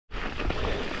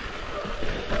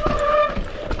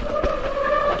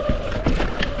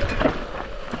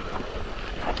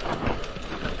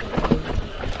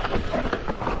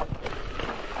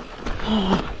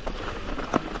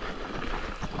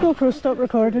GoPro stopped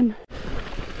recording.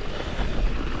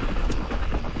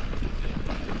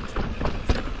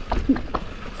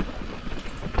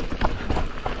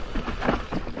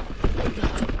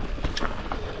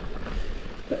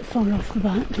 Bit far off the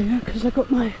back here because I got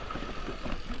my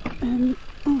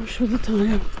I'll show the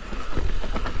tyre.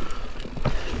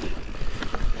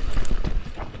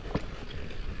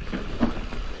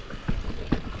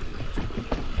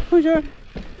 Bonjour.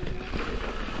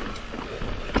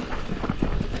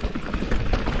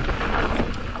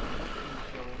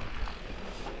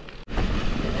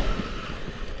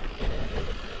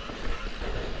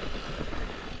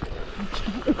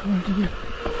 Start recording.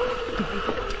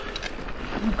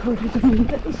 I recorded the wrong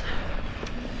bits.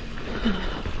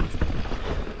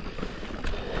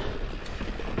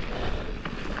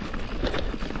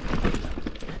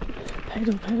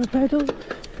 Pedal, pedal, pedal.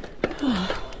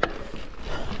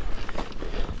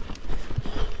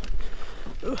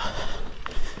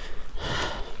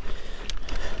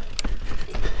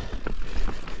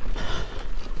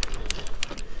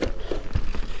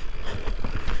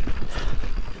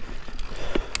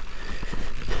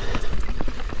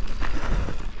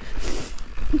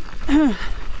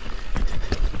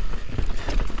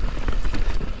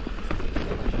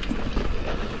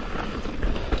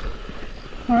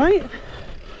 All right.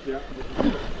 Yeah.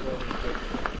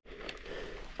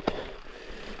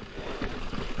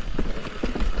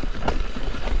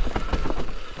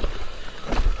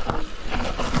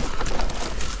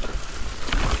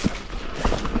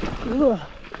 Ugh.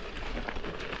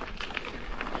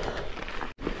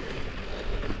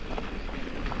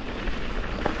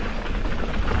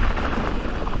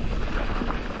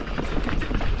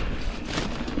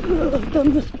 I've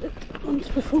done this bit once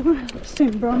before,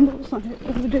 same brambles on it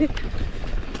every day.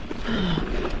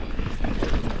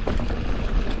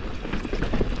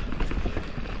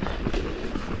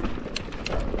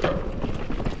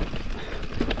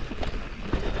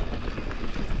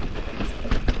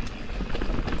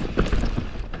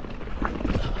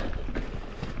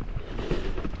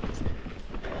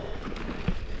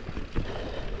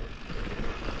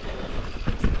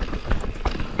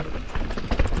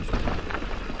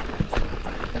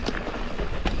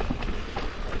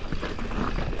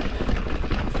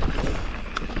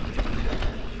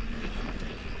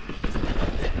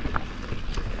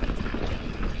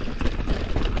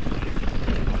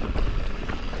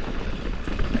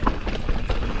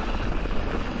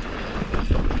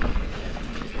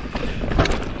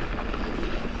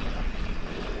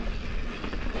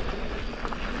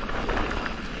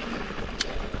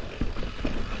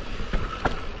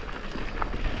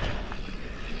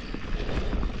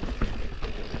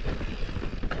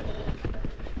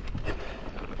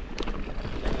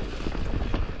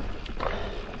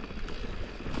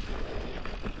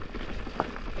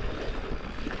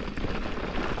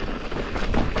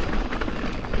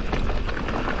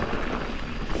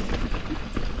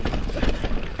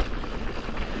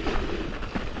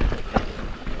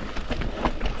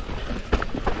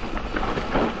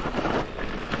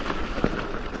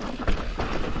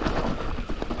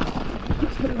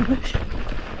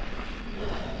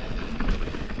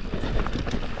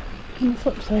 On the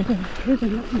flip side, I've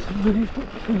ridden up into my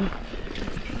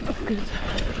I've got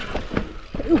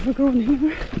quite overgrown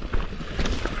here.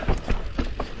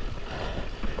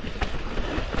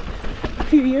 A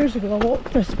few years ago I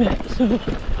walked this bit, so it's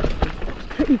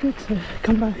pretty good to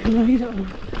come back and ride it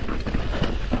on.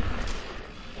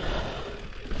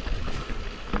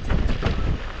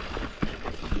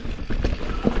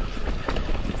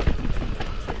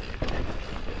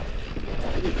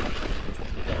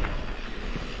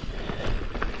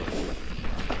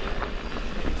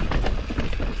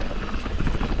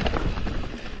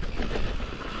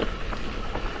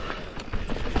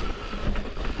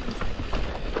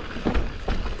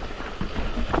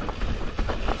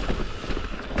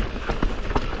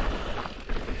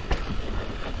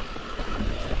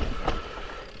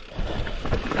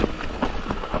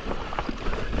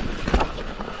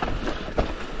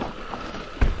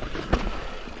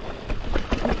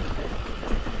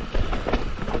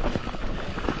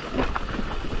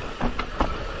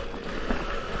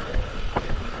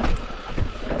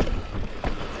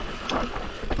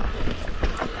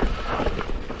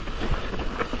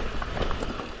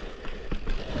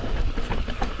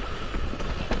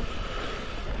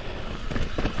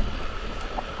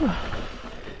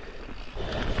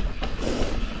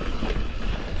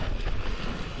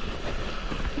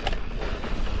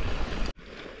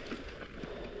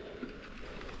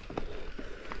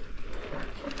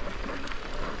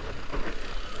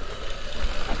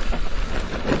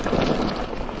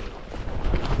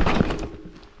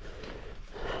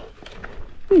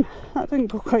 That didn't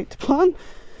go quite to plan.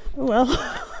 Oh well.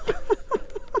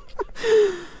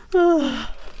 Oh.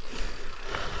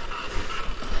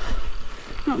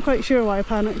 Not quite sure why I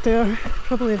panicked there.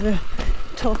 Probably the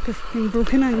talk of being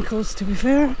broken ankles, to be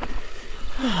fair.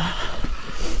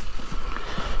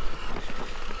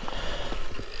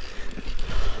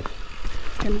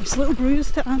 Got a nice little bruise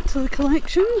to add to the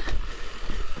collection.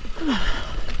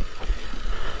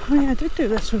 Oh yeah, I did do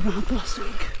this with Rab last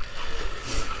week.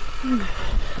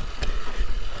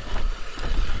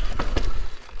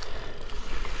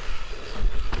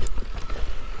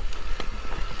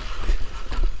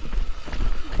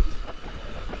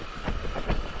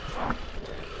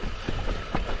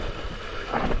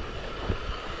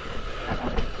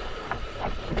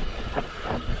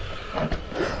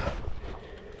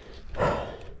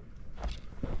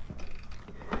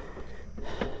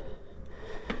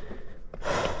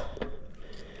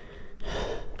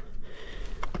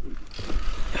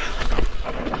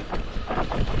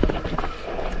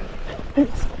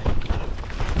 It's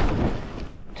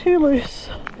too loose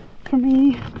for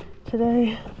me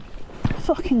today.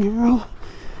 Fucking hell.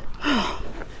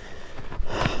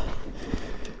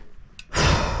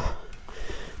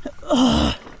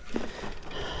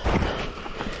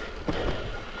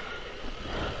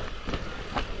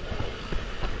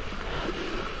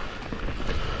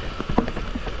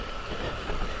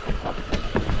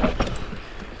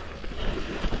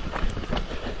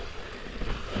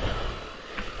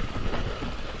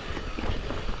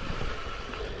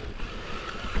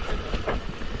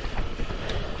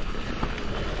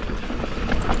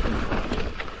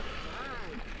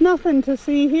 Nothing to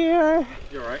see here.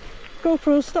 You're right.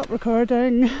 GoPro, stop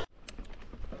recording.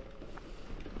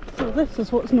 So this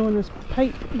is what's known as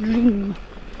Pipedream.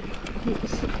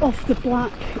 It's off the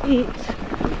Black 8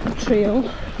 trail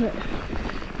that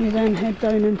you then head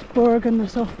down into Borg on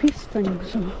this off-piste thing.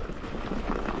 So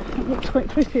it looks quite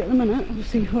pretty at the minute. We'll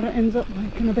see what it ends up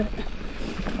like in a bit.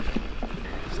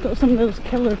 It's got some of those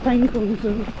killer pine cones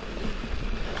though.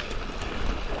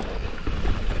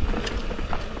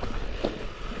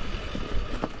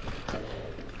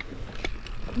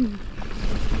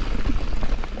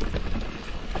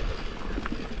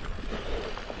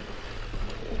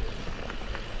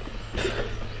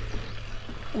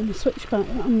 And the switchback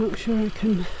that I'm not sure I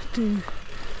can do.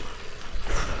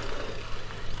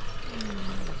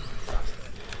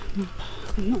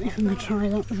 I'm not even going to try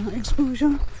that with that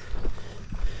exposure.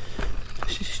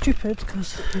 Which is stupid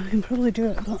because I can probably do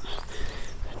it, but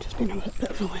I've just been a bit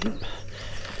of a wimp.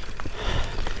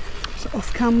 It's an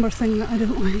off-camber thing that I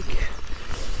don't like.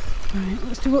 Right,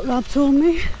 let's do what Rab told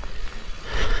me.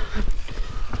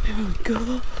 There we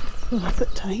go. Oh, a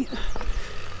bit tight.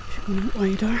 Should go a bit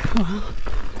wider. Oh well.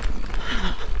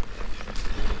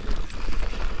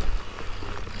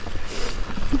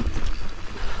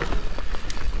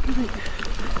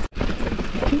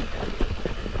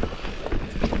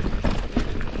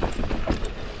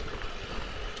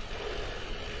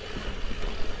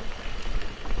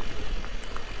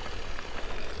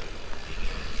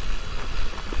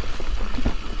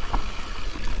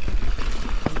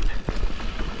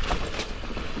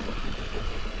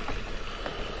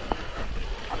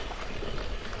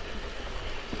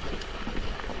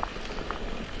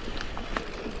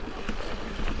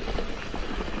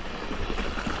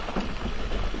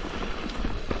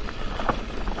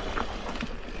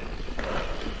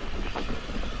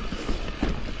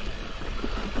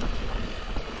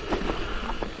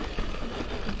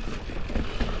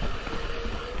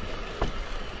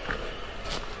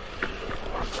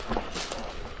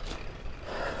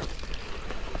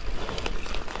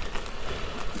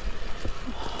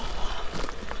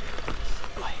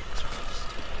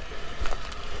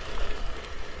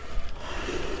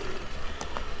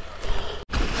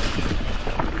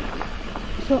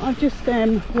 So I've just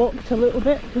walked a little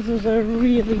bit because there's a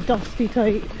really dusty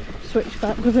tight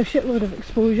switchback with a shitload of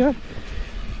exposure.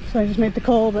 So I just made the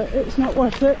call that it's not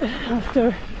worth it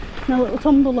after my little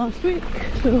tumble last week.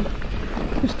 So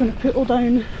I'm just going to poodle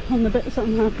down on the bits that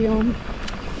I'm happy on.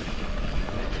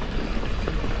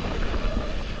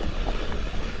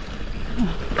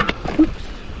 Oops,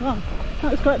 wow,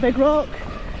 that was quite a big rock.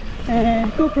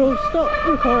 GoPro, stop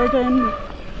recording.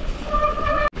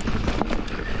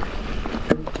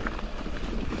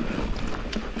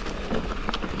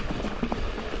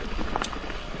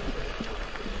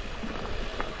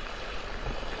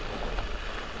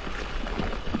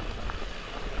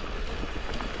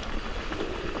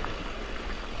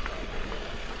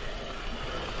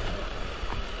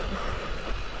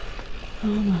 Oh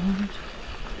my lord.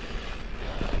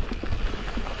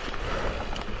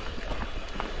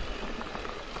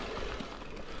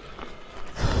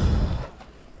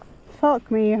 Fuck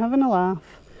me, having a laugh.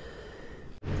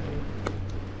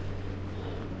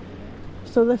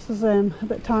 So this is a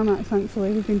bit tarmac,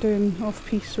 thankfully. We've been doing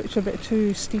off-piste, which are a bit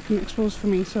too steep and exposed for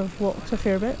me, so I've walked a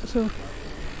fair bit. So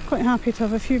quite happy to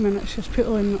have a few minutes just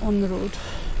pulling on the road.